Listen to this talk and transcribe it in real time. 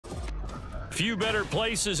Few better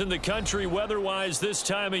places in the country weather-wise this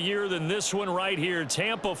time of year than this one right here,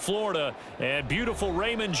 Tampa, Florida, and beautiful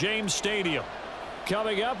Raymond James Stadium.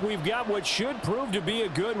 Coming up, we've got what should prove to be a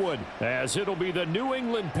good one, as it'll be the New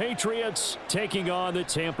England Patriots taking on the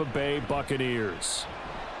Tampa Bay Buccaneers.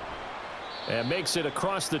 And makes it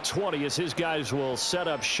across the 20 as his guys will set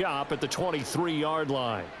up shop at the 23-yard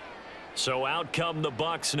line. So out come the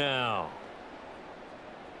Bucs now.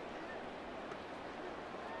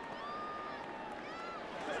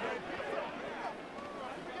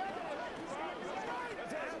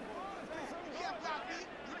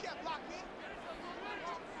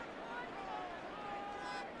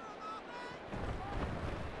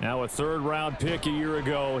 Now a third-round pick a year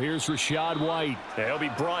ago. Here's Rachaad White. He'll be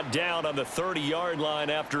brought down on the 30-yard line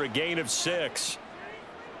after a gain of 6.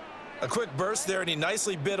 A quick burst there, and he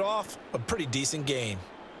nicely bit off a pretty decent gain.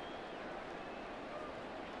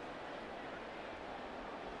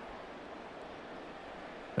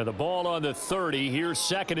 And the ball on the 30. Here's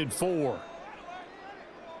 2nd and 4.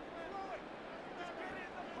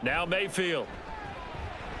 Now Mayfield.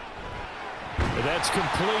 And that's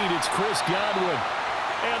complete. It's Chris Godwin.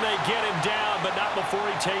 And they get him down, but not before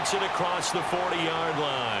he takes it across the 40-yard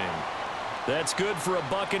line. That's good for a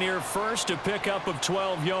Buccaneer first, a pickup of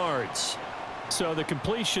 12 yards. So the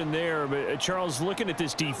completion there, but Charles, looking at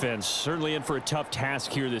this defense, certainly in for a tough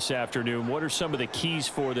task here this afternoon. What are some of the keys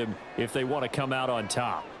for them if they want to come out on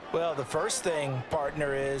top? Well, the first thing,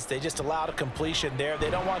 partner, is they just allowed a completion there.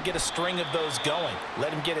 They don't want to get a string of those going.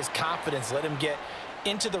 Let him get his confidence. Let him get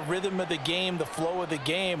into the rhythm of the game, the flow of the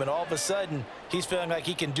game, and all of a sudden, he's feeling like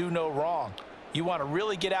he can do no wrong. You want to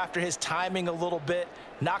really get after his timing a little bit,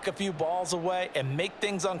 knock a few balls away, and make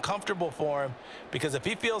things uncomfortable for him, because if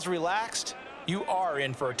he feels relaxed, you are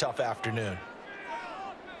in for a tough afternoon.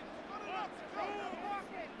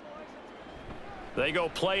 They go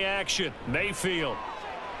play action. Mayfield.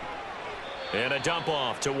 And a dump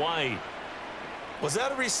off to White. Was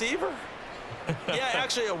that a receiver? Yeah,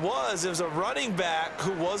 actually it was. It was a running back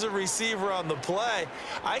who was a receiver on the play.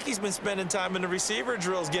 I think he's been spending time in the receiver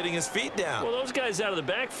drills getting his feet down. Well, those guys out of the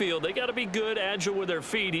backfield, they got to be good, agile with their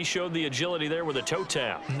feet. He showed the agility there with a toe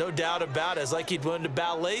tap. No doubt about it. It's like he'd went to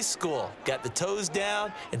ballet school. Got the toes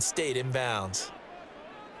down and stayed in bounds.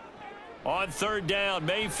 On 3rd down,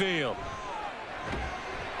 Mayfield.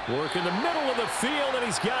 Work in the middle of the field, and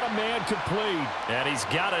he's got a man complete. And he's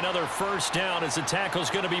got another first down as the tackle's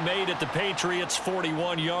going to be made at the Patriots'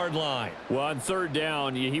 41-yard line. Well, on 3rd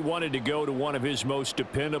down, he wanted to go to one of his most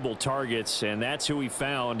dependable targets, and that's who he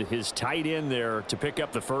found, his tight end there, to pick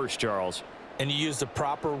up the first, Charles. And you used the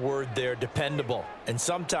proper word there, dependable, and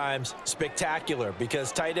sometimes spectacular,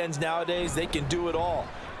 because tight ends nowadays, they can do it all.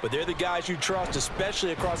 But they're the guys you trust,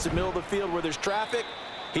 especially across the middle of the field where there's traffic.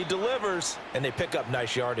 He delivers, and they pick up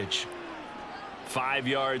nice yardage. 5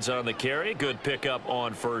 yards on the carry. Good pickup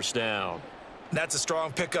on 1st down. That's a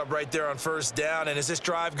strong pickup right there on 1st down. And as this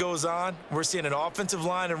drive goes on, we're seeing an offensive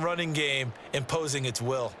line and running game imposing its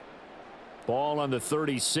will. Ball on the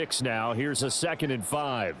 36 now. Here's a 2nd and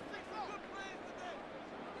 5.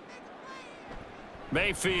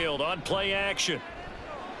 Mayfield on play action.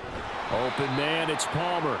 Open man, it's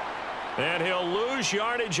Palmer. And he'll lose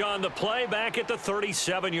yardage on the play back at the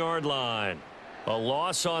 37-yard line. A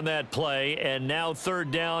loss on that play, and now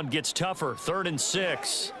 3rd down gets tougher. 3rd and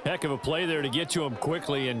 6. Heck of a play there to get to him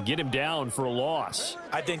quickly and get him down for a loss.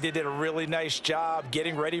 I think they did a really nice job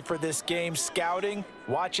getting ready for this game, scouting,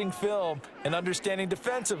 watching film, and understanding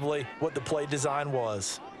defensively what the play design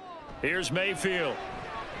was. Here's Mayfield.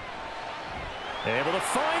 Able to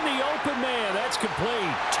find the open man. That's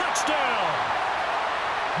complete. Touchdown!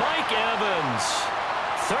 Mike Evans,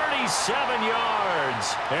 37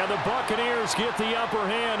 yards. And the Buccaneers get the upper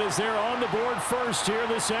hand as they're on the board first here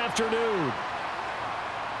this afternoon.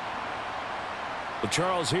 Well,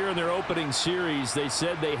 Charles, here in their opening series, they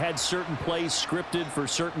said they had certain plays scripted for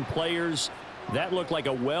certain players. That looked like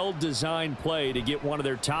a well-designed play to get one of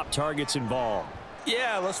their top targets involved.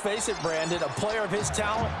 Yeah, let's face it, Brandon. A player of his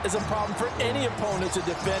talent is a problem for any opponent to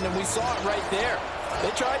defend, and we saw it right there.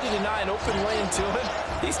 They tried to deny an open lane to him.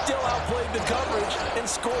 He still outplayed the coverage and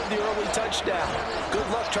scored the early touchdown. Good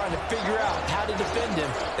luck trying to figure out how to defend him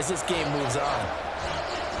as this game moves on.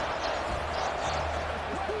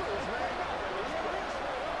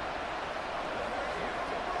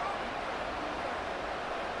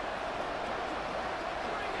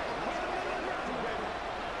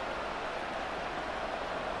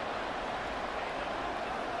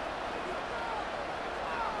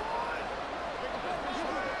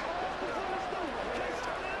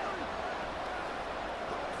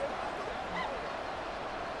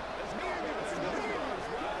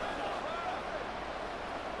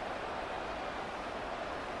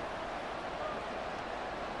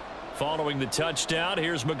 Following the touchdown,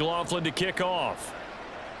 here's McLaughlin to kick off.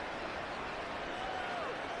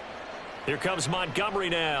 Here comes Montgomery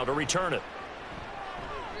now to return it.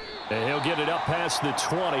 And he'll get it up past the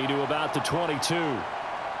 20 to about the 22.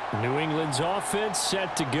 New England's offense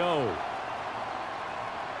set to go.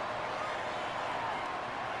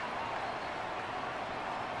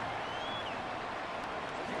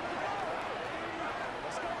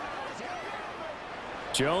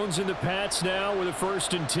 Jones and the Pats now with a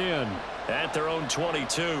 1st and 10 at their own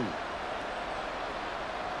 22.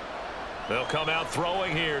 They'll come out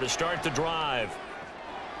throwing here to start the drive.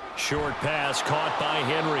 Short pass caught by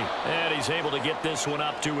Henry, and he's able to get this one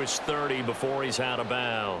up to his 30 before he's out of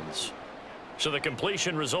bounds. So the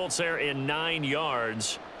completion results there in 9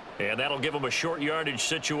 yards, and that'll give him a short yardage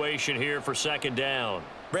situation here for 2nd down.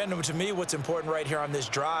 Brandon, to me, what's important right here on this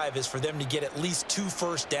drive is for them to get at least 2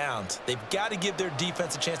 first downs. They've got to give their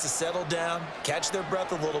defense a chance to settle down, catch their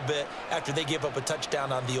breath a little bit after they give up a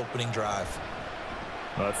touchdown on the opening drive.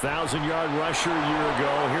 A 1,000-yard rusher a year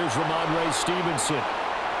ago. Here's Ramondre Stevenson.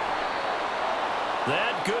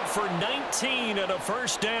 That good for 19 and a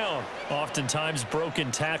 1st down. Oftentimes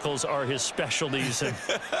broken tackles are his specialties, and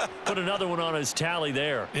put another one on his tally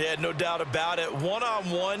there. Yeah, no doubt about it.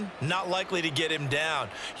 One-on-one, not likely to get him down.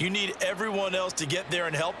 You need everyone else to get there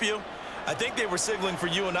and help you. I think they were signaling for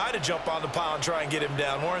you and I to jump on the pile and try and get him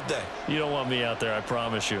down, weren't they? You don't want me out there, I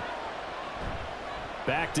promise you.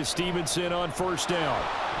 Back to Stevenson on 1st down.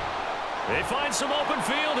 They find some open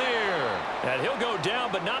field here. And he'll go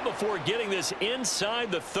down, but not before getting this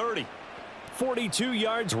inside the 30. 42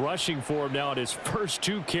 yards rushing for him now at his first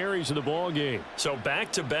 2 carries of the ball game. So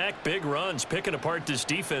back-to-back big runs, picking apart this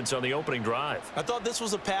defense on the opening drive. I thought this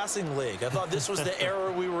was a passing league. I thought this was the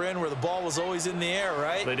era we were in where the ball was always in the air,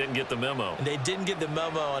 right? They didn't get the memo. And they didn't get the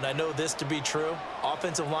memo, and I know this to be true.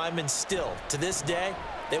 Offensive linemen still, to this day,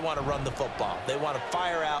 they want to run the football. They want to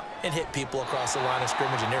fire out and hit people across the line of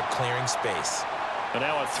scrimmage, and they're clearing space. And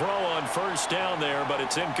now a throw on 1st down there, but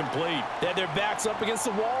it's incomplete. They had their backs up against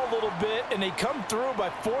the wall a little bit, and they come through by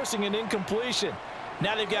forcing an incompletion.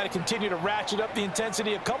 Now they've got to continue to ratchet up the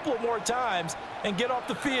intensity a couple of more times and get off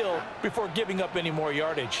the field before giving up any more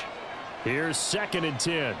yardage. Here's 2nd and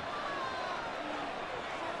 10.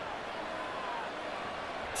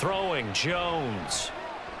 Throwing Jones.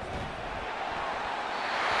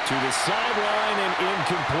 To the sideline and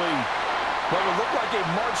incomplete. Well, it looked like they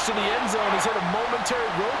marched to the end zone. He's hit a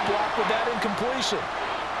momentary roadblock with that incompletion.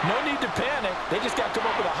 No need to panic. They just got to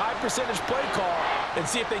come up with a high percentage play call and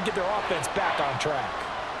see if they can get their offense back on track.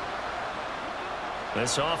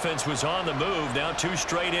 This offense was on the move. Now 2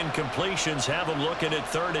 straight incompletions have them looking at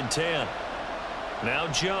 3rd and 10.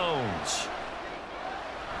 Now Jones.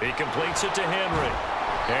 He completes it to Henry.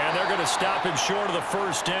 And they're going to stop him short of the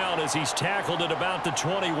 1st down as he's tackled at about the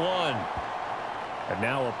 21. And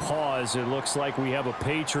now a pause. It looks like we have a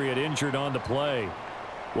Patriot injured on the play.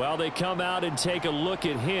 While they come out and take a look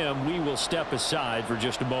at him, we will step aside for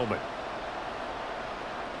just a moment.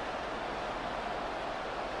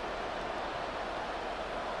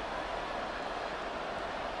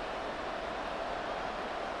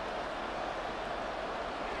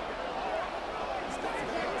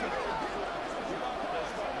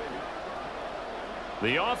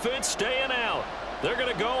 The offense staying out. They're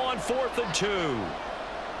going to go on 4th and 2.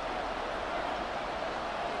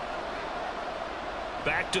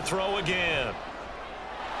 Back to throw again.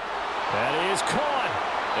 That is caught.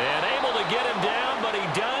 And able to get him down, but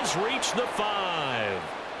he does reach the 5.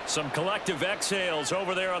 Some collective exhales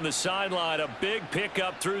over there on the sideline. A big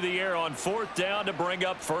pickup through the air on 4th down to bring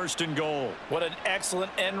up 1st and goal. What an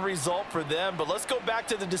excellent end result for them. But let's go back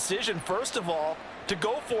to the decision, first of all, to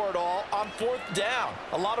go for it all on 4th down.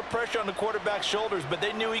 A lot of pressure on the quarterback's shoulders, but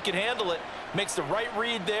they knew he could handle it. Makes the right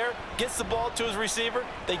read there, gets the ball to his receiver.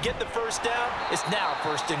 They get the 1st down. It's now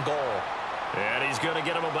 1st and goal. And he's going to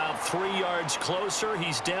get him about 3 yards closer.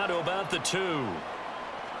 He's down to about the 2.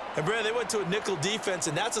 And, Brad, they went to a nickel defense,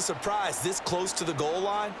 and that's a surprise this close to the goal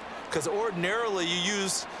line, because ordinarily you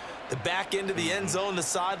use the back end of the end zone, the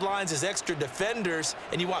sidelines as extra defenders,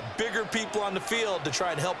 and you want bigger people on the field to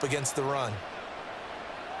try and help against the run.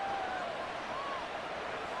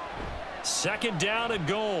 2nd down and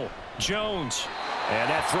goal. Jones. And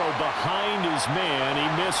that throw behind his man. He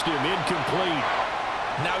missed him. Incomplete.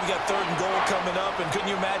 Now we got 3rd and goal coming up, and couldn't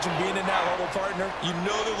you imagine being in that huddle, partner? You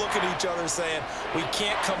know they're looking at each other saying, we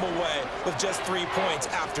can't come away with just 3 points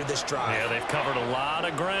after this drive. Yeah, they've covered a lot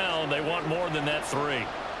of ground. They want more than that 3.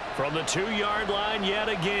 From the 2-yard line yet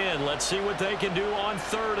again. Let's see what they can do on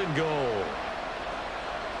 3rd and goal.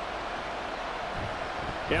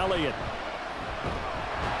 Elliott.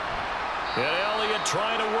 And Elliott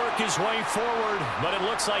trying to work his way forward, but it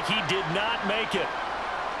looks like he did not make it.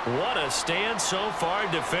 What a stand so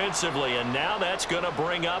far defensively, and now that's going to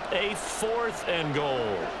bring up a 4th and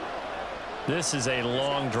goal. This is a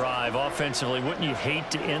long drive offensively. Wouldn't you hate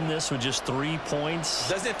to end this with just 3 points?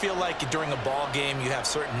 Doesn't it feel like during a ball game you have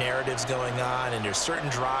certain narratives going on and there's certain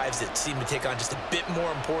drives that seem to take on just a bit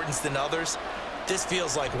more importance than others? This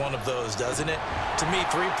feels like one of those, doesn't it? To me,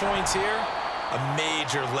 3 points here, a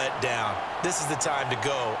major letdown. This is the time to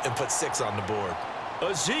go and put 6 on the board.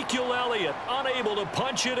 Ezekiel Elliott unable to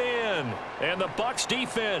punch it in. And the Bucs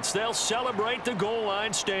defense, they'll celebrate the goal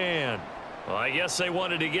line stand. Well, I guess they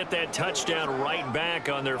wanted to get that touchdown right back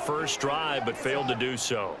on their first drive, but failed to do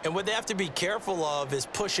so. And what they have to be careful of is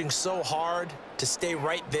pushing so hard to stay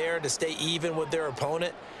right there, to stay even with their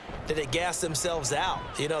opponent, that they gas themselves out.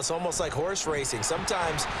 You know, it's almost like horse racing.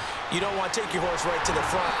 Sometimes you don't want to take your horse right to the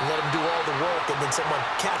front and let them do all the work, and then someone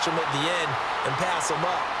catch them at the end and pass them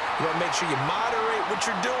up. You want to make sure you moderate what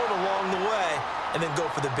you're doing along the way and then go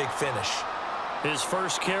for the big finish. His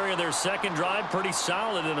first carry of their second drive, pretty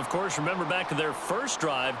solid. And, of course, remember back to their first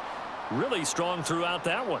drive, really strong throughout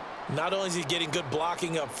that one. Not only is he getting good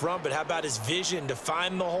blocking up front, but how about his vision to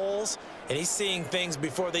find the holes? And he's seeing things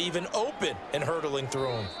before they even open and hurdling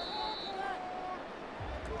through them.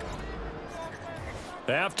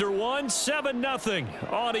 After one,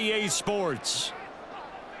 7-0 on EA Sports.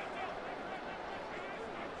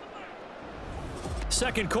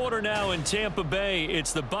 Second quarter now in Tampa Bay.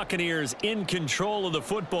 It's the Buccaneers in control of the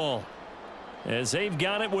football as they've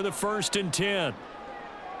got it with a 1st and 10.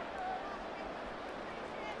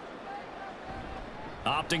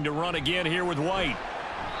 Opting to run again here with White.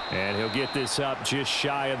 And he'll get this up just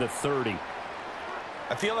shy of the 30.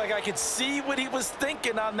 I feel like I could see what he was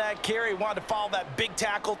thinking on that carry. Wanted to follow that big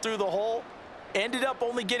tackle through the hole. Ended up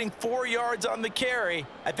only getting 4 yards on the carry.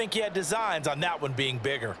 I think he had designs on that one being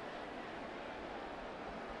bigger.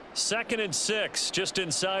 2nd and 6, just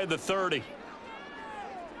inside the 30.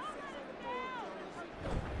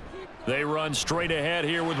 They run straight ahead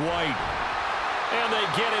here with White. And they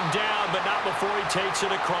get him down, but not before he takes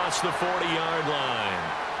it across the 40-yard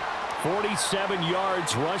line. 47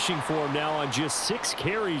 yards rushing for him now on just 6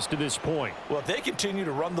 carries to this point. Well, if they continue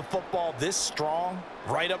to run the football this strong,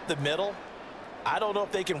 right up the middle, I don't know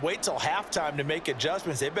if they can wait till halftime to make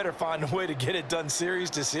adjustments. They better find a way to get it done series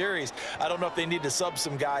to series. I don't know if they need to sub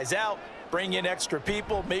some guys out, bring in extra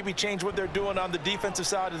people, maybe change what they're doing on the defensive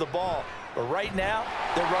side of the ball. But right now,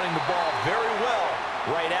 they're running the ball very well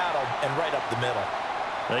right at them and right up the middle.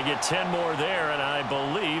 They get 10 more there, and I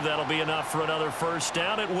believe that'll be enough for another 1st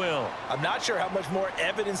down at will. I'm not sure how much more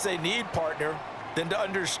evidence they need, partner, than to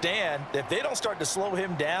understand that if they don't start to slow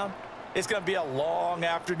him down, it's going to be a long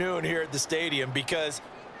afternoon here at the stadium because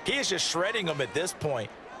he is just shredding them at this point.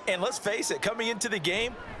 And let's face it, coming into the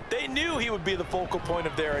game, they knew he would be the focal point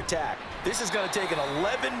of their attack. This is going to take an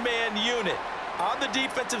 11-man unit on the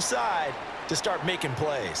defensive side to start making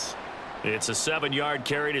plays. It's a 7-yard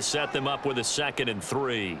carry to set them up with a 2nd and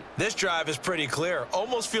 3. This drive is pretty clear.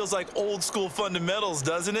 Almost feels like old school fundamentals,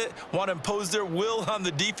 doesn't it? Want to impose their will on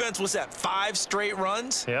the defense. What's that, 5 straight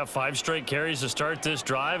runs? Yeah, 5 straight carries to start this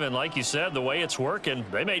drive. And like you said, the way it's working,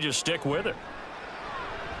 they may just stick with it.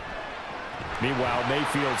 Meanwhile,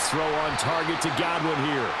 Mayfield's throw on target to Godwin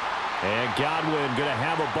here. And Godwin going to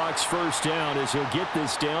have a Bucs 1st down as he'll get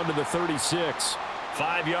this down to the 36.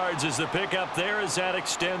 5 yards is the pickup there as that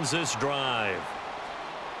extends this drive.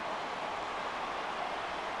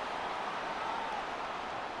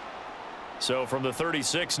 So from the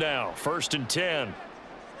 36 now, 1st and 10.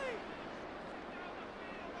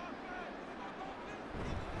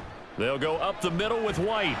 They'll go up the middle with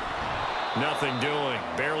White. Nothing doing.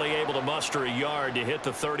 Barely able to muster a yard to hit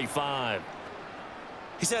the 35.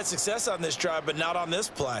 He's had success on this drive, but not on this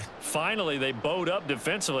play. Finally, they bowed up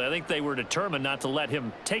defensively. I think they were determined not to let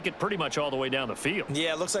him take it pretty much all the way down the field.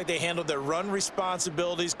 Yeah, it looks like they handled their run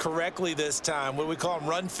responsibilities correctly this time. What we call them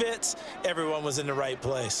run fits, everyone was in the right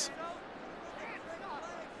place.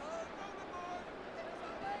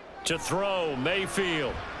 To throw,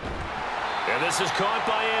 Mayfield. And this is caught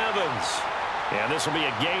by Evans. And this will be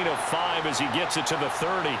a gain of 5 as he gets it to the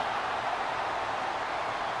 30.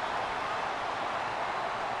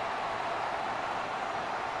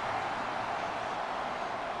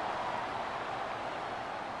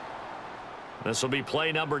 This will be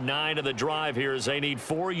play number 9 of the drive here as they need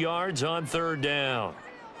 4 yards on 3rd down.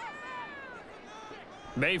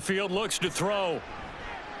 Mayfield looks to throw.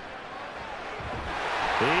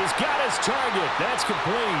 He's got his target. That's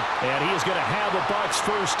complete. And he is going to have a Bucs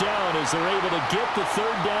 1st down as they're able to get the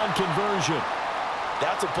 3rd down conversion.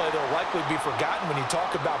 That's a play that will likely be forgotten when you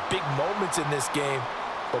talk about big moments in this game.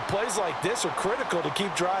 But plays like this are critical to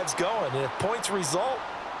keep drives going. And if points result,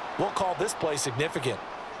 we'll call this play significant.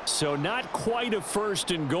 So not quite a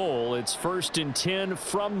 1st and goal. It's 1st and 10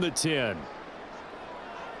 from the 10.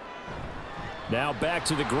 Now back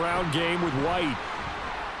to the ground game with White.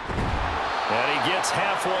 And he gets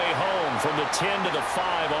halfway home from the 10 to the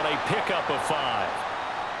 5 on a pickup of 5.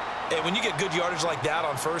 And when you get good yardage like that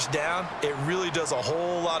on 1st down, it really does a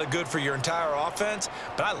whole lot of good for your entire offense.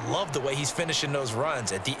 But I love the way he's finishing those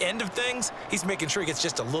runs. At the end of things, he's making sure he gets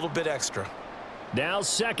just a little bit extra. Now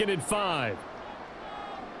 2nd and 5.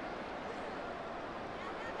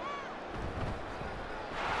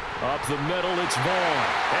 Up the middle, it's Vaughn.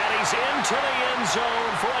 And he's into the end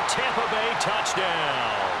zone for a Tampa Bay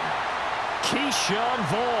touchdown. Keyshawn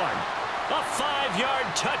Vaughn. A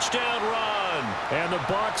 5-yard touchdown run. And the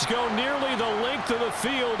Bucs go nearly the length of the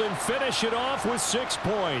field and finish it off with 6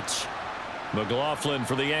 points. McLaughlin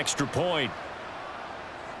for the extra point.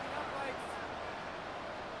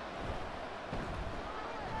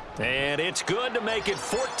 And it's good to make it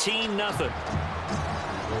 14-0.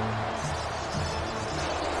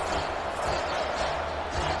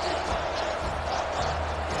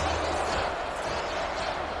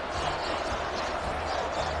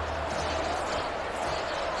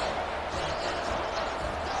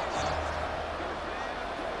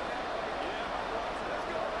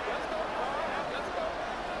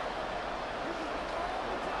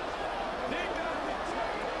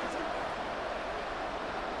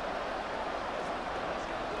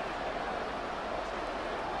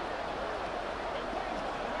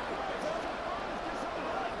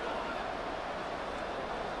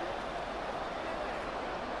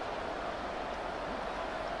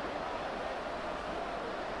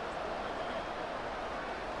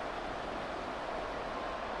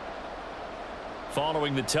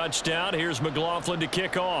 Following the touchdown, here's McLaughlin to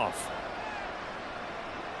kick off.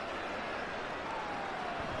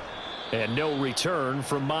 And no return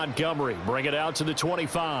from Montgomery. Bring it out to the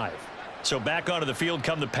 25. So back onto the field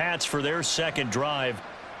come the Pats for their 2nd drive.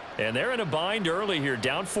 And they're in a bind early here,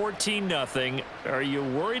 down 14-0. Are you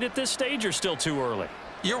worried at this stage or still too early?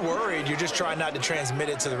 You're worried. You're just trying not to transmit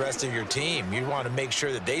it to the rest of your team. You want to make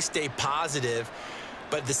sure that they stay positive.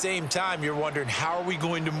 But at the same time, you're wondering, how are we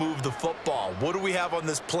going to move the football? What do we have on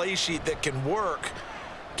this play sheet that can work?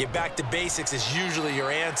 Get back to basics is usually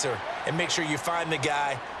your answer. And make sure you find the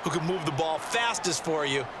guy who can move the ball fastest for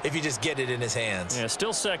you if you just get it in his hands. Yeah,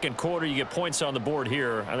 still 2nd quarter. You get points on the board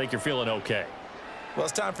here. I think you're feeling okay. Well,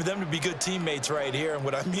 it's time for them to be good teammates right here. And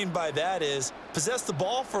what I mean by that is possess the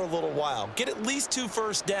ball for a little while. Get at least 2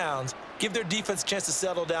 first downs. Give their defense a chance to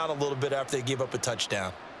settle down a little bit after they give up a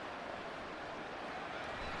touchdown.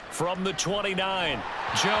 From the 29,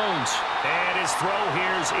 Jones, and his throw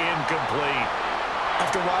here's incomplete.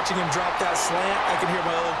 After watching him drop that slant, I can hear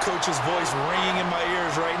my old coach's voice ringing in my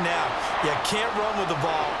ears right now. You can't run with the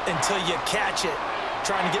ball until you catch it.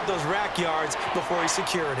 Trying to get those rack yards before he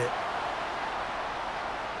secured it.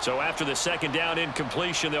 So after the 2nd down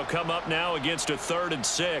incompletion, they'll come up now against a 3rd and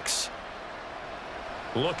 6.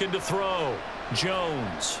 Looking to throw,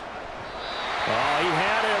 Jones. Oh, he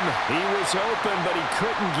had him. He was open, but he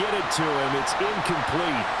couldn't get it to him. It's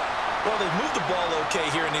incomplete. Well, they've moved the ball okay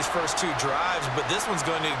here in these first 2 drives, but this one's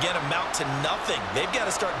going to, again, amount to nothing. They've got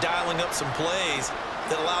to start dialing up some plays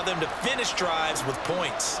that allow them to finish drives with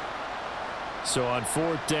points. So on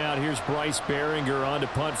 4th down, here's Bryce Behringer on to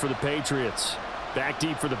punt for the Patriots. Back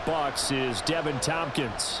deep for the Bucs is Devin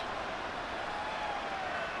Tompkins.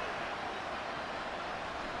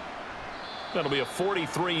 That'll be a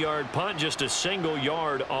 43-yard punt, just a single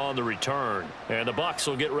yard on the return. And the Bucs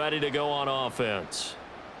will get ready to go on offense.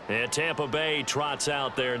 And Tampa Bay trots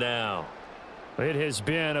out there now. It has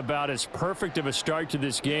been about as perfect of a start to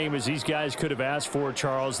this game as these guys could have asked for,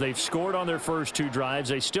 Charles. They've scored on their first 2 drives.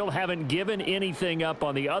 They still haven't given anything up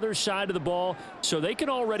on the other side of the ball, so they can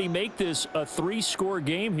already make this a 3-score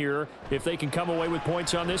game here if they can come away with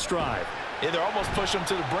points on this drive. Yeah, they're almost pushing them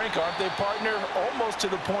to the brink, aren't they, partner? Almost to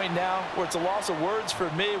the point now where it's a loss of words for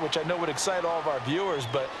me, which I know would excite all of our viewers,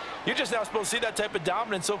 but you're just now supposed to see that type of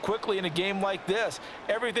dominance so quickly in a game like this.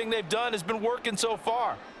 Everything they've done has been working so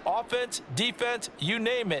far. Offense, defense, you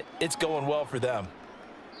name it, it's going well for them.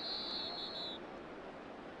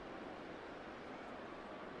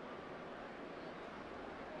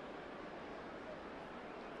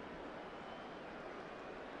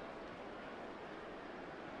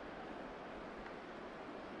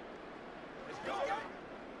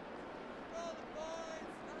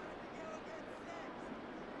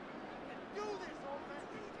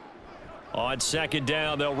 On 2nd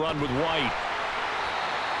down, they'll run with White.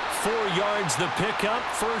 4 yards the pickup,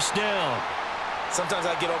 first down. Sometimes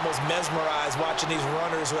I get almost mesmerized watching these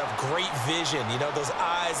runners who have great vision. You know, those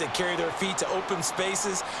eyes that carry their feet to open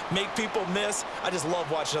spaces, make people miss. I just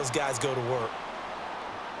love watching those guys go to work.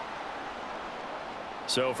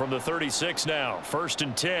 So from the 36 now, 1st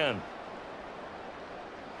and 10.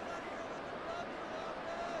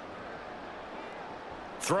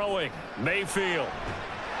 Throwing, Mayfield.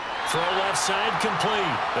 Throw left side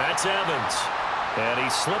complete. That's Evans. And he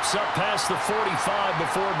slips up past the 45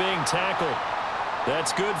 before being tackled.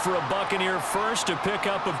 That's good for a Buccaneer first, a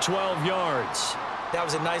pickup of 12 yards. That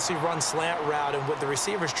was a nicely run slant route, and what the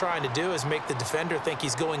receiver's trying to do is make the defender think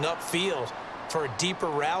he's going upfield for a deeper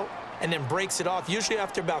route, and then breaks it off, usually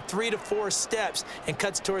after about 3 to 4 steps, and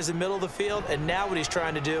cuts towards the middle of the field. And now what he's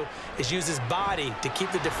trying to do is use his body to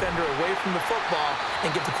keep the defender away from the football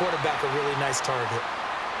and give the quarterback a really nice target.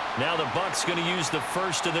 Now the Bucs going to use the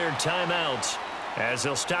first of their timeouts as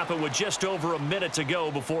they'll stop it with just over a minute to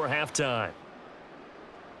go before halftime.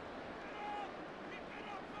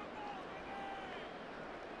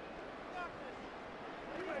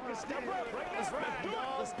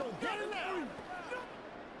 Let's go. Get it now.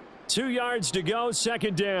 2 yards to go,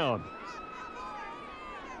 second down.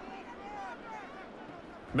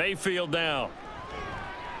 Mayfield now.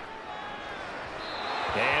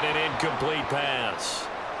 And an incomplete pass.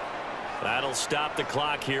 That'll stop the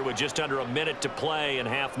clock here with just under a minute to play in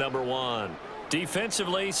half number 1.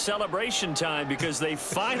 Defensively, celebration time because they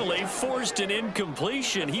finally forced an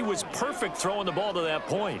incompletion. He was perfect throwing the ball to that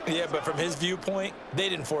point. Yeah, but from his viewpoint, they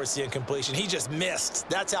didn't force the incompletion. He just missed.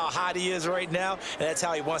 That's how hot he is right now, and that's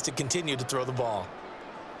how he wants to continue to throw the ball.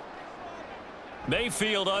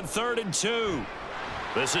 Mayfield on 3rd and 2.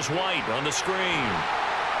 This is White on the screen.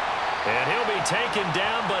 And he'll be taken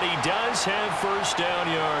down, but he does have first down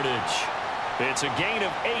yardage. It's a gain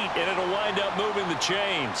of 8, and it'll wind up moving the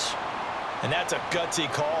chains. And that's a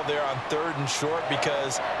gutsy call there on 3rd and short,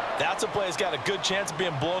 because that's a play that's got a good chance of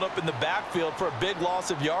being blown up in the backfield for a big loss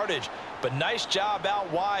of yardage. But nice job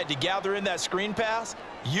out wide to gather in that screen pass,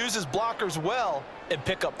 use his blockers well, and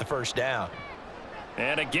pick up the first down.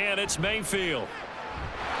 And again, it's Mayfield.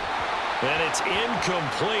 And it's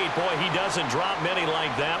incomplete. Boy, he doesn't drop many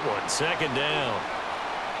like that one. Second down.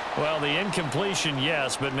 Well, the incompletion,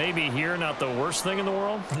 yes, but maybe here not the worst thing in the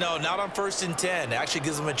world? No, not on 1st and 10. It actually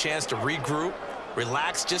gives them a chance to regroup,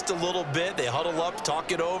 relax just a little bit. They huddle up,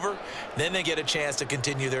 talk it over, then they get a chance to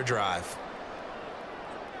continue their drive.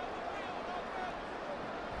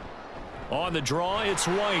 On the draw, it's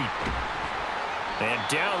White. And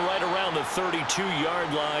down right around the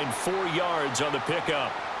 32-yard line, 4 yards on the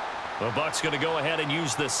pickup. The Bucs going to go ahead and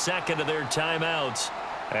use the second of their timeouts,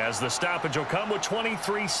 as the stoppage will come with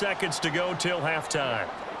 23 seconds to go till halftime.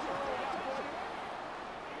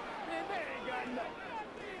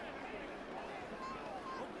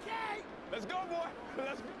 Let's go, boy.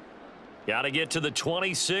 Let's go. Got to get to the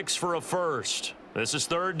 26 for a first. This is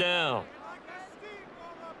 3rd down.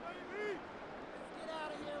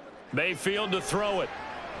 Mayfield to throw it.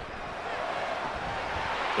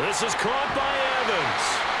 This is caught by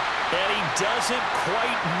Evans. And he doesn't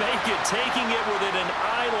quite make it, taking it within an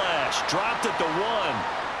eyelash. Dropped at the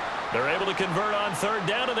 1. They're able to convert on 3rd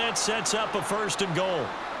down, and that sets up a 1st and goal.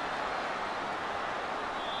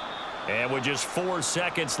 And with just 4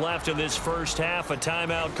 seconds left in this first half, a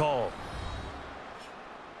timeout call.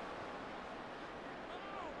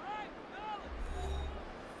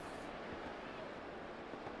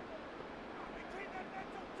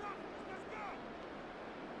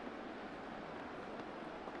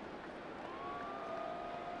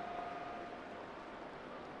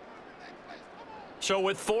 So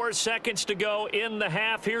with 4 seconds to go in the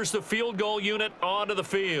half, here's the field goal unit onto the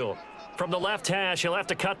field. From the left hash, he'll have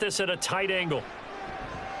to cut this at a tight angle.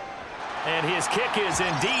 And his kick is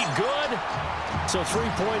indeed good. So 3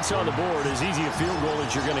 points on the board, as easy a field goal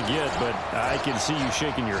as you're going to get, but I can see you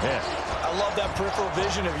shaking your head. I love that peripheral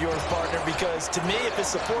vision of yours, partner, because to me, if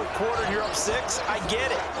it's the 4th quarter and you're up 6, I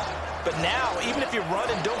get it. But now, even if you run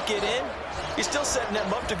and don't get in, you're still setting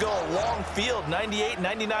them up to go a long field, 98,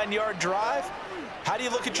 99-yard drive. How do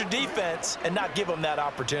you look at your defense and not give them that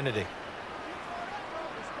opportunity?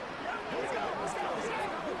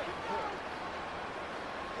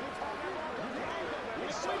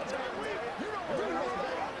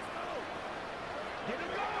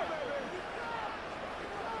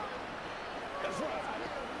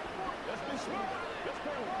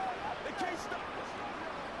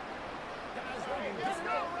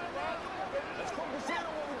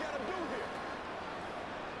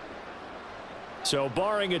 So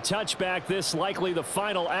barring a touchback, this likely the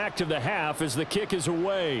final act of the half as the kick is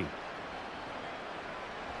away.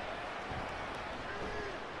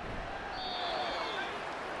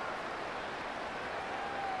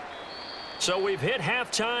 So we've hit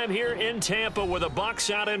halftime here in Tampa with the Bucs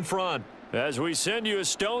out in front. As we send you a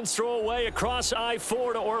stone's throw away across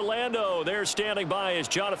I-4 to Orlando. There standing by is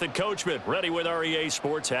Jonathan Coachman, ready with our EA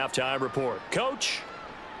Sports Halftime Report. Coach,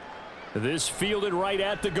 this fielded right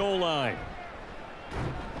at the goal line.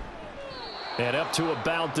 And up to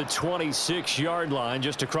about the 26-yard line,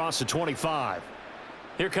 just across the 25.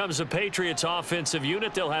 Here comes the Patriots offensive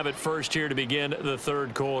unit. They'll have it first here to begin the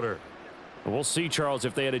third quarter. We'll see, Charles,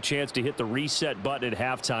 if they had a chance to hit the reset button at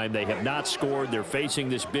halftime. They have not scored. They're facing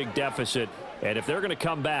this big deficit. And if they're going to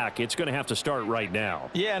come back, it's going to have to start right now.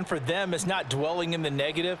 Yeah, and for them, it's not dwelling in the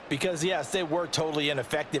negative because, yes, they were totally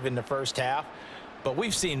ineffective in the first half. But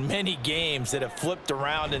we've seen many games that have flipped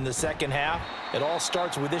around in the second half. It all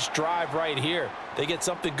starts with this drive right here. They get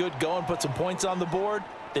something good going, put some points on the board,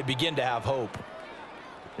 they begin to have hope.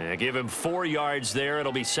 Yeah, give him 4 yards there.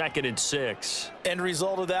 It'll be 2nd and 6. End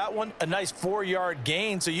result of that one, a nice 4-yard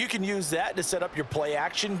gain. So you can use that to set up your play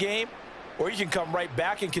action game, or you can come right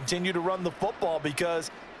back and continue to run the football because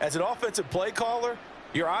as an offensive play caller,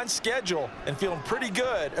 you're on schedule and feeling pretty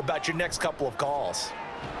good about your next couple of calls.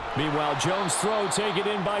 Meanwhile, Jones' throw taken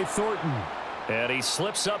in by Thornton. And he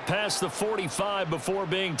slips up past the 45 before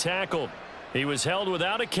being tackled. He was held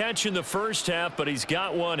without a catch in the first half, but he's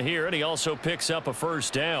got one here, and he also picks up a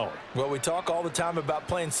first down. Well, we talk all the time about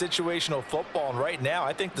playing situational football, and right now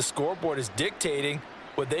I think the scoreboard is dictating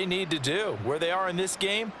what they need to do. Where they are in this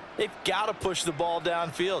game, they've got to push the ball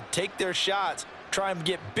downfield, take their shots, try and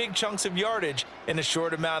get big chunks of yardage in a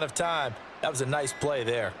short amount of time. That was a nice play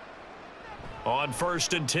there. On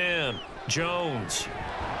 1st and 10, Jones.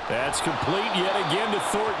 That's complete yet again to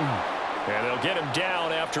Thornton. And they'll get him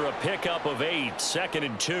down after a pickup of 8, 2nd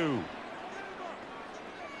and 2.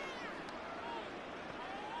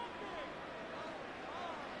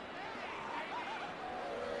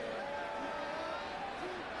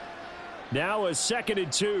 Now a 2nd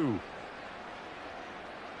and 2.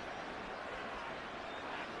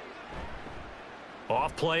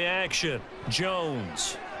 Off play action.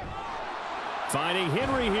 Jones. Finding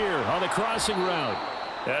Henry here on the crossing route.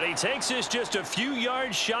 And he takes this just a few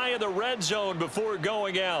yards shy of the red zone before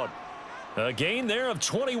going out. A gain there of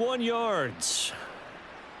 21 yards.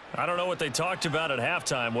 I don't know what they talked about at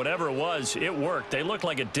halftime. Whatever it was, it worked. They look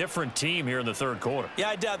like a different team here in the third quarter. Yeah,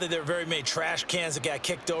 I doubt that there were very many trash cans that got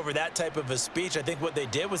kicked over, that type of a speech. I think what they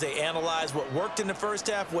did was they analyzed what worked in the first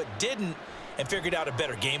half, what didn't, and figured out a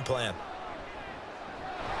better game plan.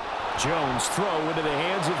 Jones throw into the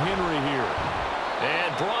hands of Henry here.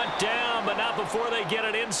 And brought down, but not before they get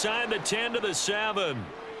it inside the 10 to the 7.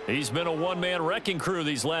 He's been a one-man wrecking crew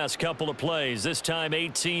these last couple of plays. This time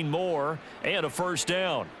 18 more and a first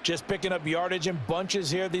down. Just picking up yardage in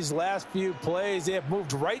bunches here these last few plays. They have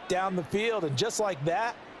moved right down the field, and just like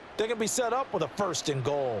that, they're going to be set up with a 1st and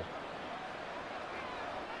goal.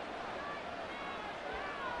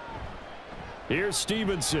 Here's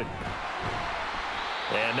Stevenson.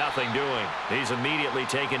 And nothing doing. He's immediately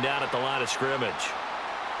taken down at the line of scrimmage.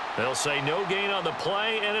 They'll say no gain on the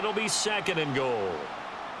play, and it'll be 2nd and goal.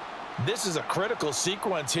 This is a critical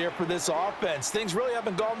sequence here for this offense. Things really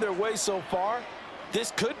haven't gone their way so far.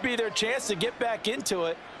 This could be their chance to get back into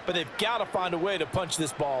it, but they've got to find a way to punch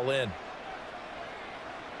this ball in.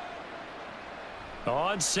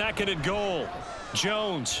 On 2nd and goal,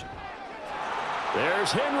 Jones.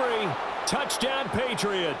 There's Henry. Touchdown,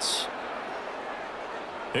 Patriots.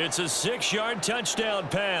 It's a 6-yard touchdown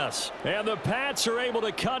pass. And the Pats are able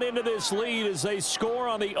to cut into this lead as they score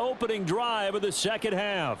on the opening drive of the second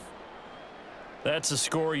half. That's a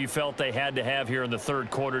score you felt they had to have here in the third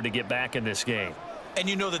quarter to get back in this game. And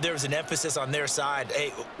you know that there was an emphasis on their side.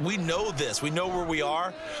 Hey, we know this. We know where we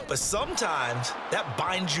are. But sometimes that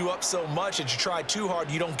binds you up so much that you try too hard,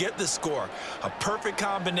 you don't get the score. A perfect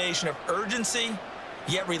combination of urgency,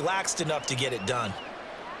 yet relaxed enough to get it done.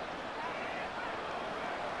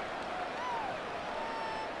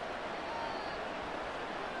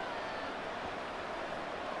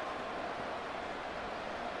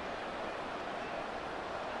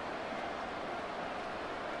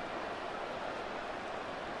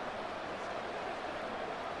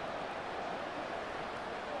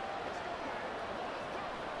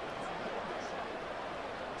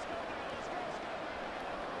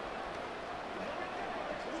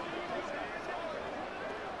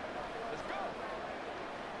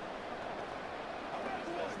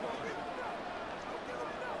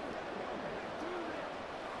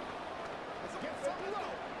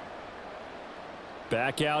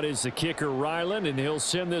 Back out is the kicker, Ryland, and he'll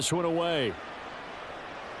send this one away.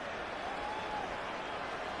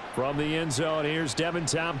 From the end zone, here's Devin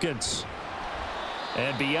Tompkins.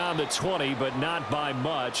 And beyond the 20, but not by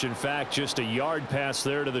much. In fact, just a yard pass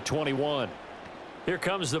there to the 21. Here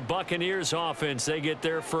comes the Buccaneers offense. They get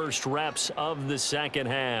their first reps of the second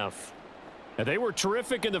half. And they were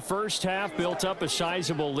terrific in the first half, built up a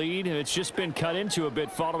sizable lead, and it's just been cut into a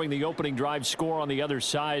bit following the opening drive score on the other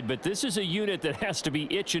side. But this is a unit that has to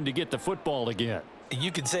be itching to get the football again.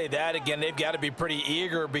 You can say that again. They've got to be pretty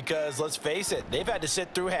eager because, let's face it, they've had to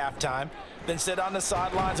sit through halftime, then sit on the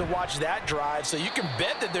sidelines and watch that drive. So you can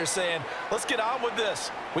bet that they're saying, let's get on with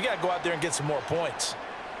this. We got to go out there and get some more points.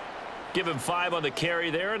 Give him 5 on the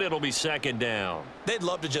carry there, and it'll be second down. They'd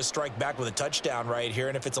love to just strike back with a touchdown right here,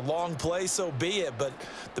 and if it's a long play, so be it. But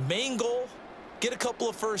the main goal, get a couple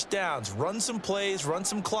of first downs, run some plays, run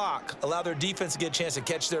some clock, allow their defense to get a chance to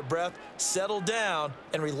catch their breath, settle down,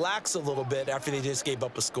 and relax a little bit after they just gave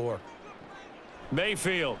up a score.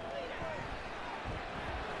 Mayfield.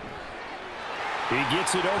 He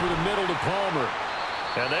gets it over the middle to Palmer.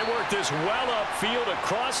 And they work this well upfield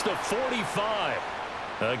across the 45.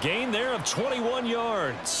 A gain there of 21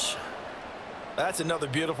 yards. That's another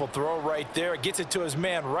beautiful throw right there. Gets it to his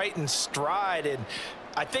man right in stride, and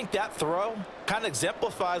I think that throw kind of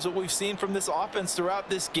exemplifies what we've seen from this offense throughout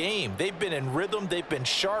this game. They've been in rhythm, they've been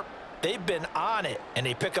sharp, they've been on it, and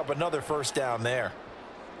they pick up another first down there.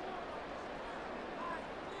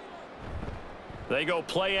 They go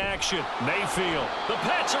play action. Mayfield. The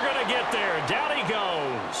Pats are going to get there. Down he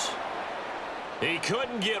goes. He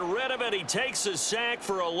couldn't get rid of it. He takes a sack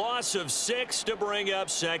for a loss of 6 to bring up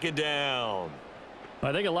second down.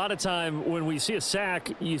 I think a lot of time when we see a sack,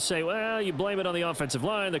 you say, well, you blame it on the offensive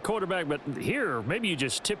line, the quarterback, but here, maybe you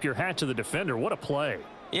just tip your hat to the defender. What a play.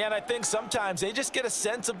 Yeah, and I think sometimes they just get a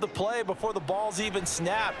sense of the play before the ball's even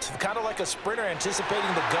snapped. Kind of like a sprinter anticipating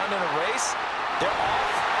the gun in a race. They're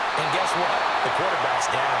off, and guess what? The quarterback's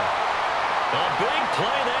down. A big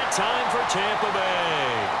play that time for Tampa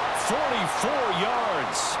Bay. 44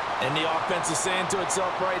 yards. And the offense is saying to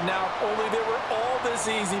itself right now, only they were all this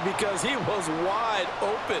easy because he was wide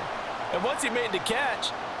open. And once he made the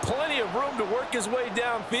catch, plenty of room to work his way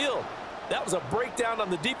downfield. That was a breakdown on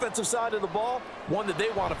the defensive side of the ball, one that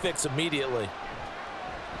they want to fix immediately.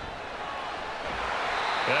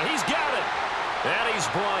 And he's got it. And he's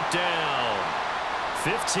brought down.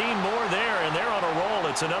 15 more there, and they're on a roll.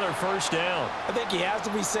 It's another first down. I think he has to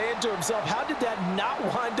be saying to himself, how did that not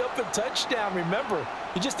wind up a touchdown? Remember,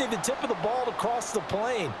 you just need the tip of the ball to cross the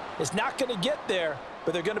plane. It's not going to get there,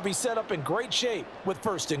 but they're going to be set up in great shape with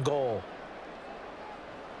first and goal.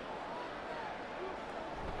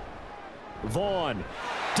 Vaughn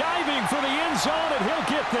diving for the end zone, and he'll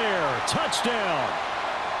get there. Touchdown.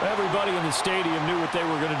 Everybody in the stadium knew what they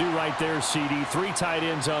were going to do right there, CD. 3 tight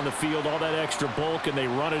ends on the field, all that extra bulk, and they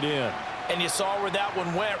run it in. And you saw where that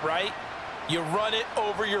one went, right? You run it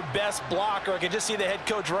over your best blocker. I can just see the head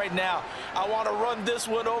coach right now. I want to run this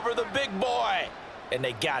one over the big boy. And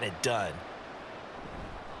they got it done.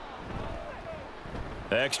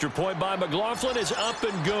 Extra point by McLaughlin is up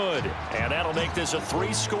and good. And that'll make this a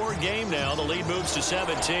 3-score game now. The lead moves to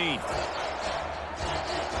 17.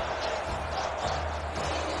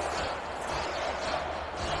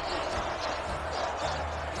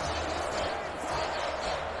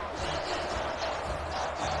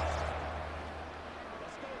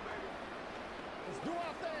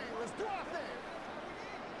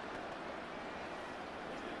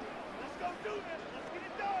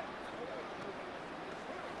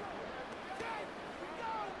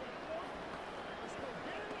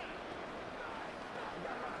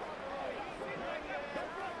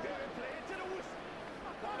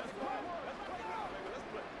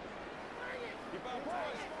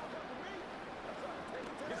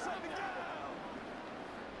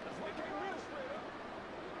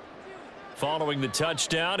 Following the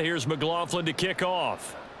touchdown, here's McLaughlin to kick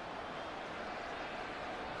off.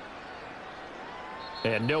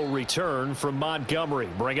 And no return from Montgomery.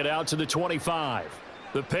 Bring it out to the 25.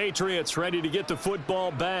 The Patriots ready to get the football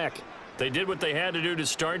back. They did what they had to do to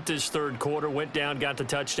start this third quarter. Went down, got the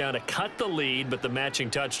touchdown to cut the lead, but the matching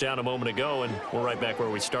touchdown a moment ago, and we're right back where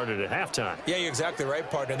we started at halftime. Yeah, you're exactly right,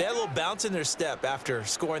 partner. They had a little bounce in their step after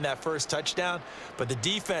scoring that first touchdown, but the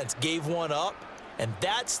defense gave one up. And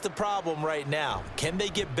that's the problem right now. Can they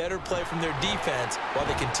get better play from their defense while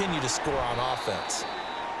they continue to score on offense?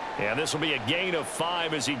 Yeah, this will be a gain of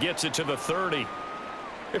 5 as he gets it to the 30.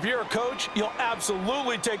 If you're a coach, you'll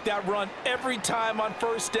absolutely take that run every time on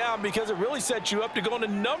first down because it really sets you up to go in a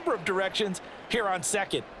number of directions here on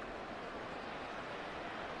second.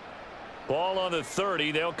 Ball on the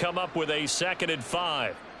 30. They'll come up with a 2nd and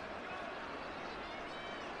 5.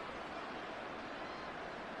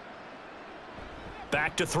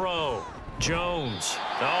 Back to throw. Jones.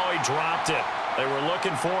 Oh, he dropped it. They were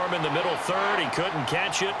looking for him in the middle third. He couldn't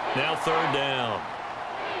catch it. Now third down.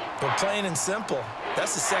 But plain and simple,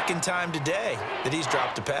 that's the second time today that he's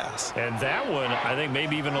dropped a pass. And that one, I think,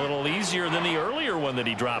 maybe even a little easier than the earlier one that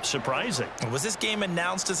he dropped. Surprising. Was this game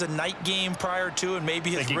announced as a night game prior to, and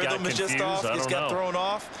maybe his rhythm is just off? He's got thrown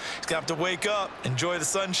off. He's going to have to wake up, enjoy the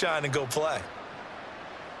sunshine, and go play.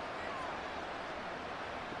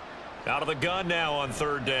 Out of the gun now on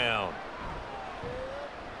third down.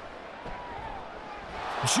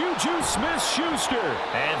 Juju Smith-Schuster.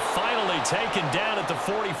 And finally taken down at the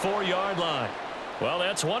 44-yard line. Well,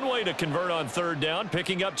 that's one way to convert on third down,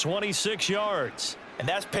 picking up 26 yards. And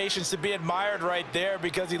that's patience to be admired right there,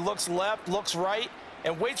 because he looks left, looks right,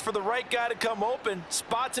 and waits for the right guy to come open,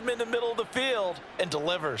 spots him in the middle of the field, and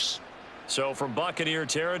delivers. So from Buccaneer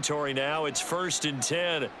territory now, it's 1st and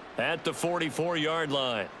 10 at the 44-yard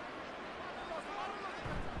line.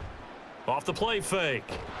 Off the play fake.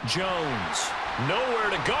 Jones. Nowhere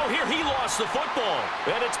to go here. He lost the football.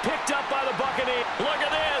 And it's picked up by the Buccaneers. Look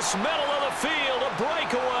at this. Middle of the field. A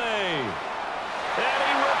breakaway. And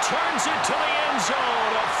he returns it to the end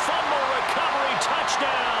zone. A fumble recovery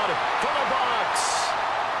touchdown for the Bucs.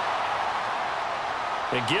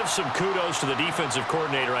 It gives some kudos to the defensive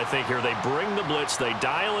coordinator, I think, here. They bring the blitz, they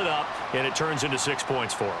dial it up, and it turns into 6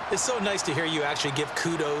 points for them. It's so nice to hear you actually give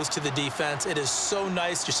kudos to the defense. It is so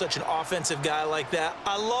nice. You're such an offensive guy like that.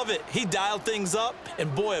 I love it. He dialed things up,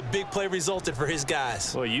 and boy, a big play resulted for his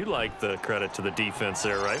guys. Well, you like the credit to the defense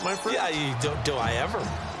there, right, my friend? Yeah, do I ever?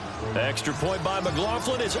 Extra point by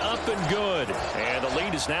McLaughlin is up and good. And the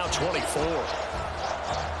lead is now 24.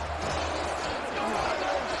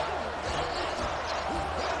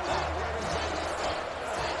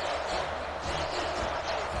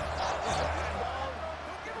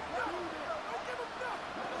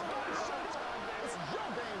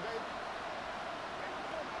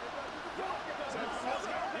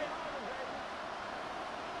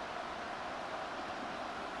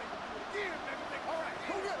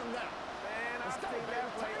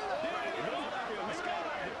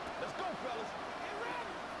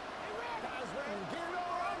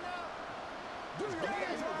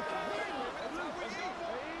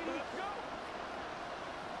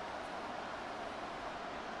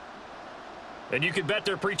 And you can bet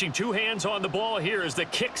they're preaching two hands on the ball here as the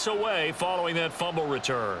kick's away following that fumble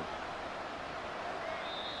return.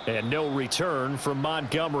 And no return from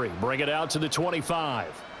Montgomery. Bring it out to the 25.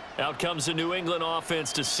 Out comes the New England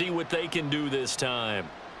offense to see what they can do this time.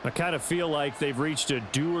 I kind of feel like they've reached a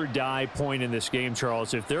do-or-die point in this game,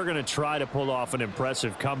 Charles. If they're going to try to pull off an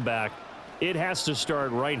impressive comeback, it has to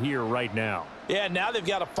start right here, right now. Yeah, now they've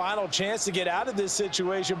got a final chance to get out of this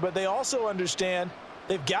situation, but they also understand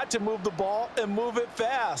they've got to move the ball and move it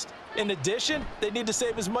fast. In addition, they need to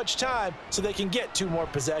save as much time so they can get 2 more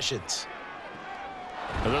possessions.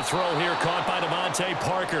 The throw here caught by Devontae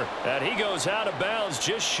Parker. And he goes out of bounds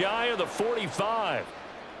just shy of the 45.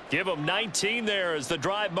 Give him 19 there as the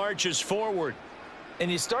drive marches forward.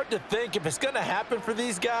 And you start to think if it's going to happen for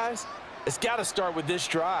these guys, it's got to start with this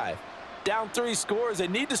drive. Down 3 scores, they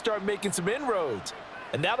need to start making some inroads.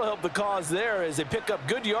 And that'll help the cause there as they pick up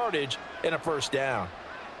good yardage and a first down.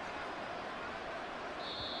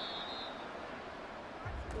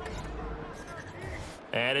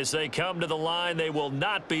 And as they come to the line, they will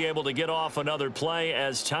not be able to get off another play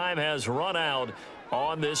as time has run out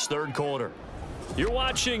on this third quarter. You're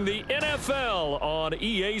watching the NFL on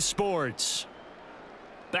EA Sports.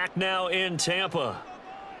 Back now in Tampa.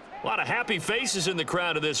 A lot of happy faces in the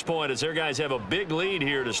crowd at this point as their guys have a big lead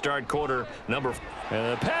here to start quarter number 4.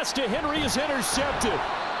 And the pass to Henry is intercepted.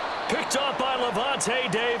 Picked off by Levante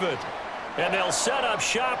David. And they'll set up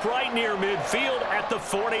shop right near midfield at the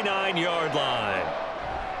 49-yard line.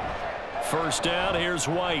 First down, here's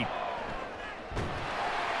White.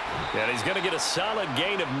 And he's going to get a solid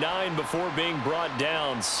gain of 9 before being brought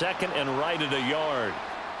down. Second and right at a yard.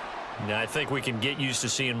 Now, I think we can get used to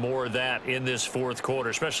seeing more of that in this fourth quarter,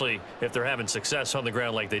 especially if they're having success on the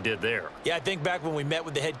ground like they did there. Yeah, I think back when we met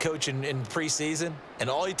with the head coach in preseason, and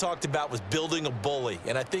all he talked about was building a bully.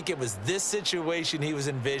 And I think it was this situation he was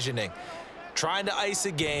envisioning. Trying to ice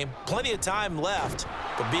a game, plenty of time left,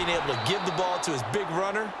 but being able to give the ball to his big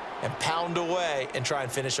runner and pound away and try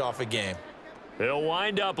and finish off a game. They'll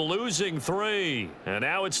wind up losing 3, and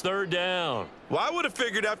now it's third down. Well, I would have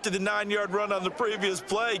figured after the 9-yard run on the previous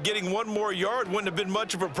play, getting 1 more yard wouldn't have been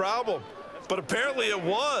much of a problem. But apparently it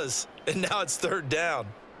was, and now it's third down.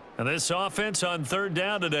 And this offense on third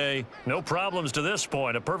down today, no problems to this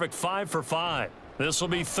point. A perfect 5 for 5. This will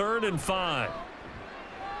be 3rd and 5.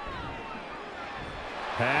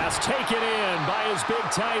 Pass taken in by his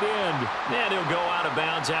big tight end. And he'll go out of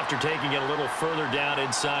bounds after taking it a little further down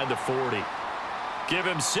inside the 40. Give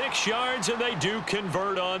him 6 yards, and they do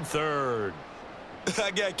convert on third.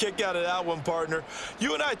 I got a kick out of that one, partner.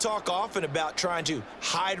 You and I talk often about trying to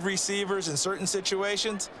hide receivers in certain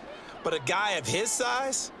situations, but a guy of his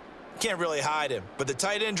size can't really hide him. But the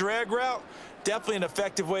tight end drag route, definitely an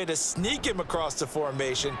effective way to sneak him across the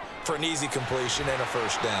formation for an easy completion and a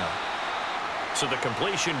first down. So the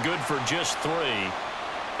completion good for just 3,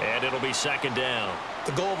 and it'll be second down.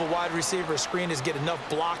 The goal of a wide receiver screen is get enough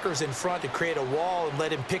blockers in front to create a wall and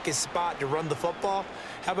let him pick his spot to run the football.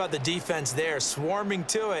 How about the defense there, swarming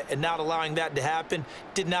to it and not allowing that to happen?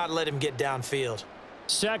 Did not let him get downfield.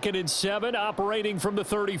 2nd and 7, operating from the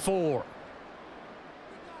 34.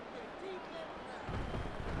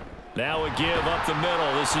 Now a give up the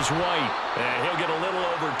middle. This is White. And he'll get a little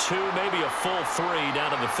over 2, maybe a full 3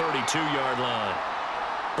 down to the 32-yard line.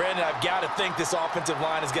 Brandon, I've got to think this offensive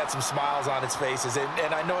line has got some smiles on its faces.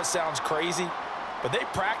 And I know it sounds crazy, but they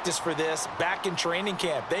practiced for this back in training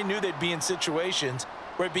camp. They knew they'd be in situations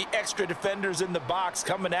where it'd be extra defenders in the box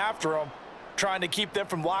coming after them, trying to keep them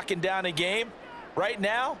from locking down a game. Right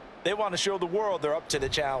now, they want to show the world they're up to the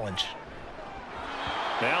challenge.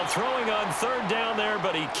 Now throwing on 3rd down there,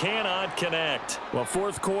 but he cannot connect. Well,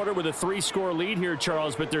 4th quarter with a 3-score lead here,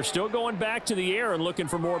 Charles, but they're still going back to the air and looking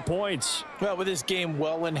for more points. Well, with this game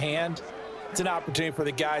well in hand, it's an opportunity for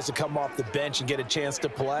the guys to come off the bench and get a chance to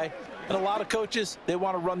play. And a lot of coaches, they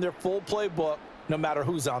want to run their full playbook no matter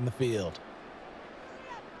who's on the field.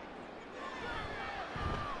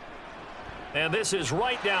 And this is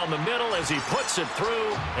right down the middle as he puts it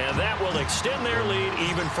through, and that will extend their lead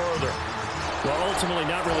even further. Well, ultimately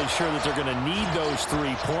not really sure that they're going to need those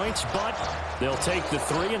 3 points, but they'll take the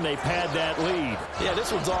 3 and they pad that lead. Yeah,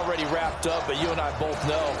 this one's already wrapped up, but you and I both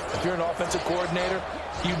know if you're an offensive coordinator,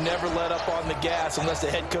 you never let up on the gas unless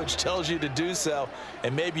the head coach tells you to do so.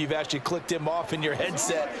 And maybe you've actually clicked him off in your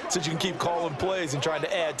headset so you can keep calling plays and trying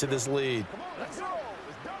to add to this lead. Let's go.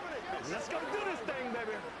 Let's dominate this. Let's go do this thing,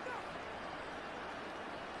 baby.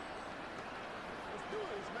 Let's do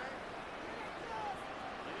this, man.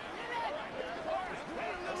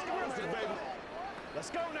 Let's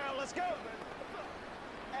go now, let's go.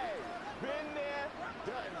 Hey, been there,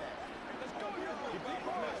 done that. Let's go,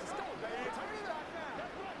 let's go, baby. Turn it up now.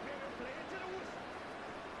 Play it to the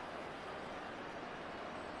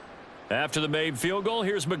whistle. After the made field goal,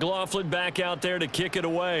 here's McLaughlin back out there to kick it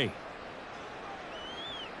away.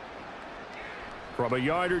 From a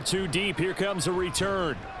yard or 2 deep, here comes a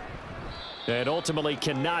return. And ultimately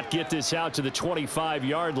cannot get this out to the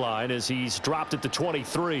 25-yard line as he's dropped at the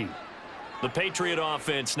 23. The Patriot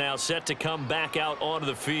offense now set to come back out onto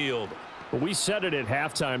the field. Well, we said it at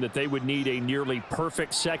halftime that they would need a nearly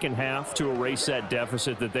perfect second half to erase that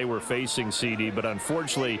deficit that they were facing, CD. But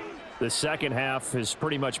unfortunately, the second half has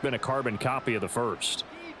pretty much been a carbon copy of the first.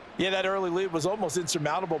 Yeah, that early lead was almost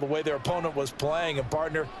insurmountable the way their opponent was playing. And,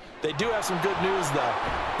 partner, they do have some good news, though.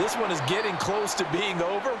 This one is getting close to being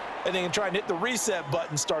over, and they can try and hit the reset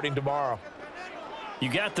button starting tomorrow. You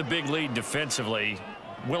got the big lead defensively.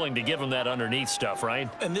 Willing to give them that underneath stuff, right?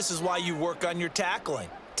 And this is why you work on your tackling.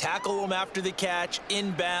 Tackle them after the catch,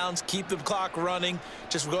 inbounds, keep the clock running.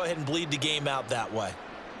 Just go ahead and bleed the game out that way.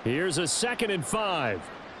 Here's a 2nd and 5.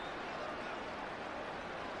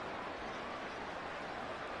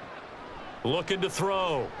 Looking to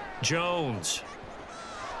throw. Jones.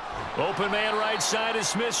 Open man right side is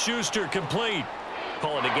Smith-Schuster, complete.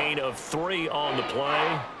 Calling a gain of 3 on the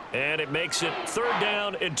play. And it makes it 3rd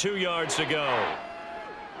down and 2 yards to go.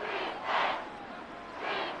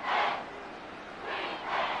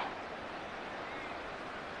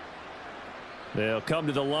 They'll come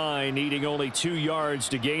to the line, needing only 2 yards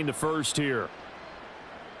to gain the first here.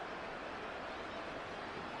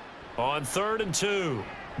 On 3rd and 2,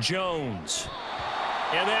 Jones.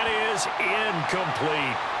 And that is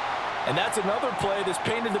incomplete. And that's another play that's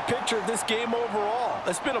painted the picture of this game overall.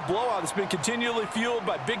 It's been a blowout. It's been continually fueled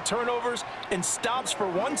by big turnovers and stops for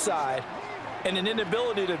one side and an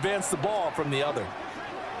inability to advance the ball from the other.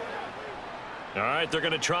 All right, they're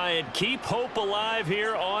going to try and keep hope alive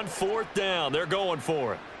here on 4th down. They're going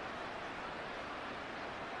for it.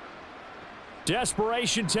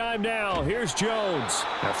 Desperation time now. Here's Jones.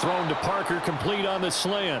 Now thrown to Parker, complete on the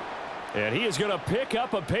slant. And he is going to pick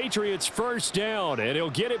up a Patriots first down, and he'll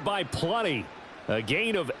get it by plenty. A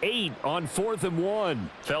gain of 8 on 4th and 1.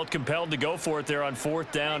 Felt compelled to go for it there on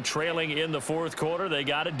 4th down, trailing in the 4th quarter. They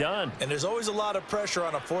got it done. And there's always a lot of pressure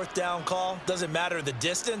on a 4th down call. Doesn't matter the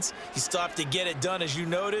distance. You still have to get it done, as you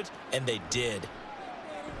noted, and they did.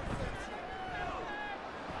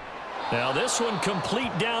 Now this one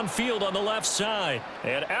complete downfield on the left side.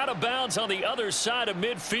 And out of bounds on the other side of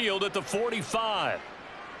midfield at the 45.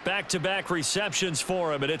 Back-to-back receptions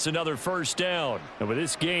for him, and it's another first down. And with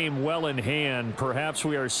this game well in hand, perhaps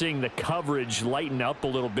we are seeing the coverage lighten up a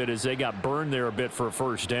little bit as they got burned there a bit for a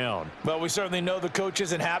first down. Well, we certainly know the coach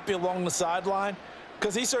isn't happy along the sideline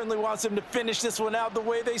because he certainly wants them to finish this one out the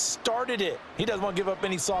way they started it. He doesn't want to give up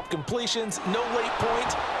any soft completions, no late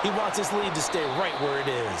points. He wants his lead to stay right where it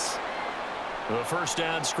is. The first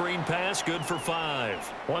down screen pass, good for 5.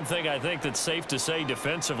 One thing I think that's safe to say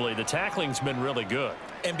defensively, the tackling's been really good.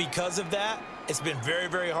 And because of that, it's been very,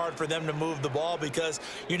 very hard for them to move the ball because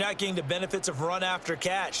you're not getting the benefits of run after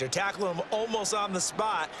catch. They're tackling them almost on the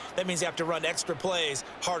spot. That means you have to run extra plays,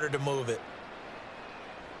 harder to move it.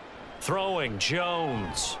 Throwing,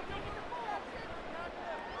 Jones.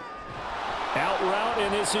 Out route,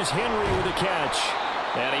 and this is Henry with a catch.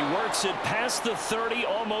 And he works it past the 30,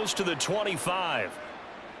 almost to the 25.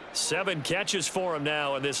 7 catches for him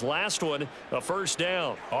now, and this last one, a first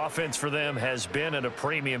down. Offense for them has been at a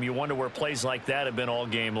premium. You wonder where plays like that have been all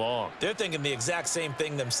game long. They're thinking the exact same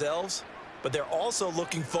thing themselves, but they're also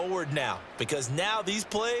looking forward now because now these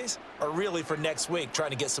plays are really for next week,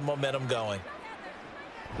 trying to get some momentum going.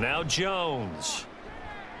 Now Jones.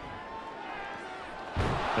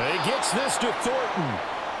 And he gets this to Thornton.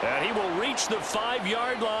 And he will reach the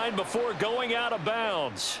 5-yard line before going out of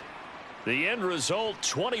bounds. The end result,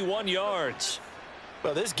 21 yards.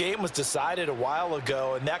 Well, this game was decided a while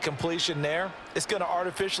ago, and that completion there is going to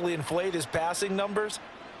artificially inflate his passing numbers.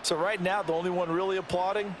 So right now, the only one really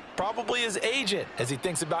applauding probably his agent as he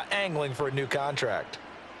thinks about angling for a new contract.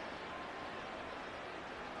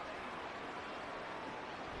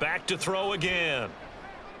 Back to throw again.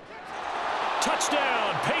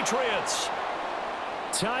 Touchdown, Patriots.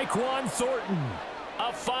 Tyquan Thornton.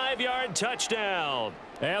 A 5-yard touchdown.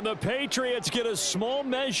 And the Patriots get a small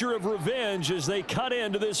measure of revenge as they cut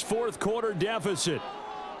into this fourth quarter deficit.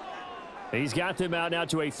 He's got them out now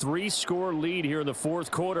to a 3-score lead here in the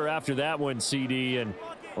fourth quarter after that one, CD. And,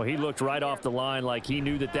 well, he looked right off the line like he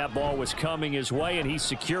knew that that ball was coming his way, and he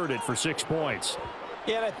secured it for 6 points.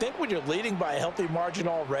 Yeah, and I think when you're leading by a healthy margin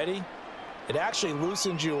already, it actually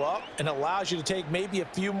loosens you up and allows you to take maybe a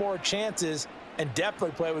few more chances and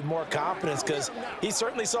definitely play with more confidence because he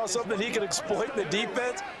certainly saw something he could exploit in the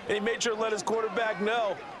defense, and he made sure to let his quarterback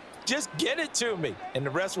know, just get it to me. And the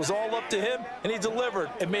rest was all up to him, and he delivered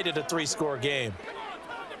and made it a 3-score game.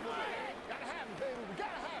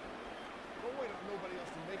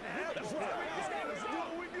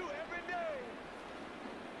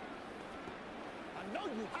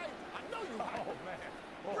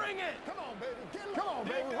 Bring it! Come on, baby. Come on,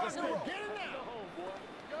 baby. Let's go. Get it now.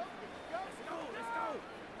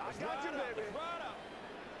 I got you, baby.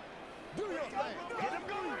 Do your thing. Get him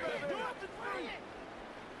going, baby.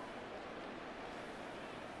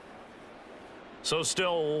 So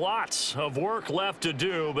still lots of work left to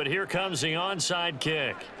do, but here comes the onside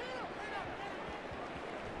kick.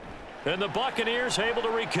 And the Buccaneers able to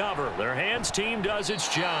recover. Their hands team does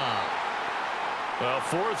its job. Well,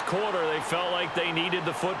 fourth quarter, they felt like they needed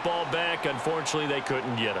the football back. Unfortunately, they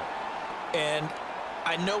couldn't get it. And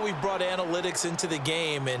I know we brought analytics into the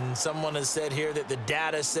game, and someone has said here that the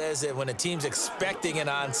data says that when a team's expecting an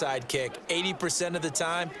onside kick, 80% of the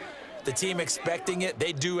time, the team expecting it,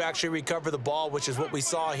 they do actually recover the ball, which is what we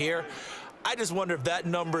saw here. I just wonder if that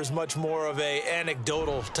number is much more of a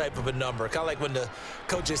anecdotal type of a number, kind of like when the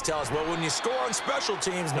coaches tell us, well, when you score on special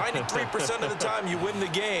teams, 93% of the time you win the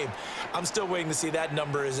game. I'm still waiting to see that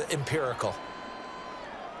number is empirical.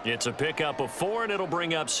 It's a pickup of 4, and it'll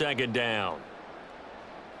bring up second down.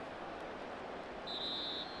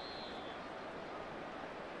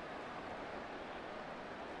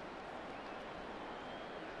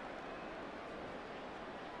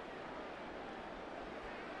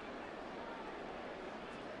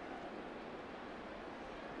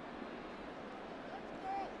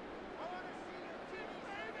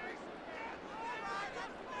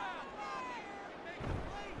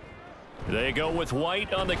 They go with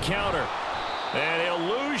White on the counter. And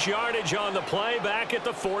he'll lose yardage on the play back at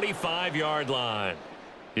the 45-yard line.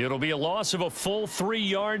 It'll be a loss of a full 3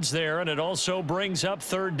 yards there, and it also brings up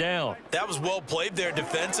third down. That was well played there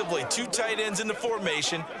defensively. 2 tight ends in the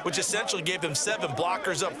formation, which essentially gave them 7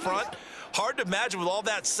 blockers up front. Hard to imagine with all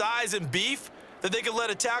that size and beef that they could let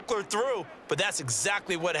a tackler through, but that's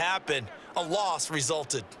exactly what happened. A loss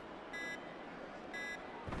resulted.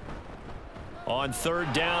 On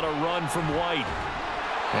third down, a run from White.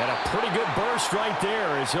 And a pretty good burst right there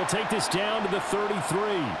as he'll take this down to the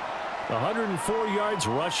 33. 104 yards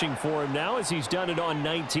rushing for him now as he's done it on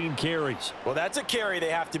 19 carries. Well, that's a carry they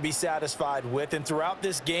have to be satisfied with, and throughout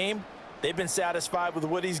this game, they've been satisfied with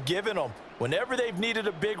what he's given them. Whenever they've needed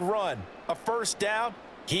a big run, a first down,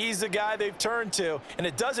 he's the guy they've turned to, and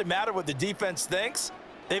it doesn't matter what the defense thinks.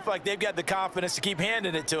 They feel like they've got the confidence to keep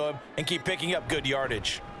handing it to him and keep picking up good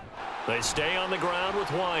yardage. They stay on the ground with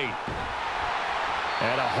White.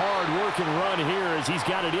 And a hard-working run here as he's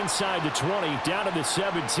got it inside the 20, down to the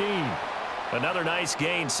 17. Another nice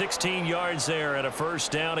gain, 16 yards there and a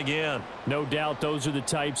first down again. No doubt those are the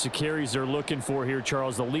types of carries they're looking for here,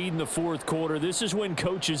 Charles. The lead in the fourth quarter. This is when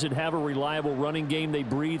coaches that have a reliable running game, they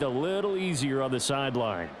breathe a little easier on the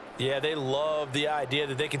sideline. Yeah, they love the idea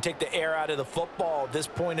that they can take the air out of the football at this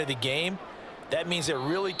point of the game. That means they're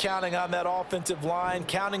really counting on that offensive line,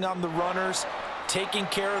 counting on the runners, taking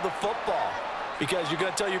care of the football. Because you're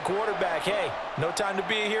going to tell your quarterback, hey, no time to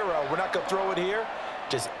be a hero. We're not going to throw it here.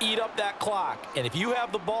 Just eat up that clock. And if you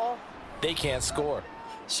have the ball, they can't score.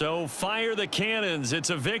 So fire the cannons. It's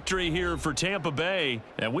a victory here for Tampa Bay.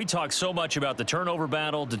 And we talk so much about the turnover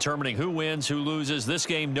battle, determining who wins, who loses. This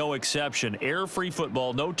game, no exception. Air-free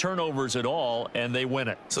football, no turnovers at all, and they win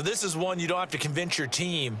it. So this is one you don't have to convince your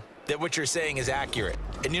team that what you're saying is accurate.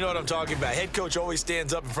 And you know what I'm talking about. Head coach always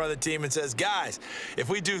stands up in front of the team and says, guys, if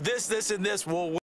we do this, this, and this, we'll win.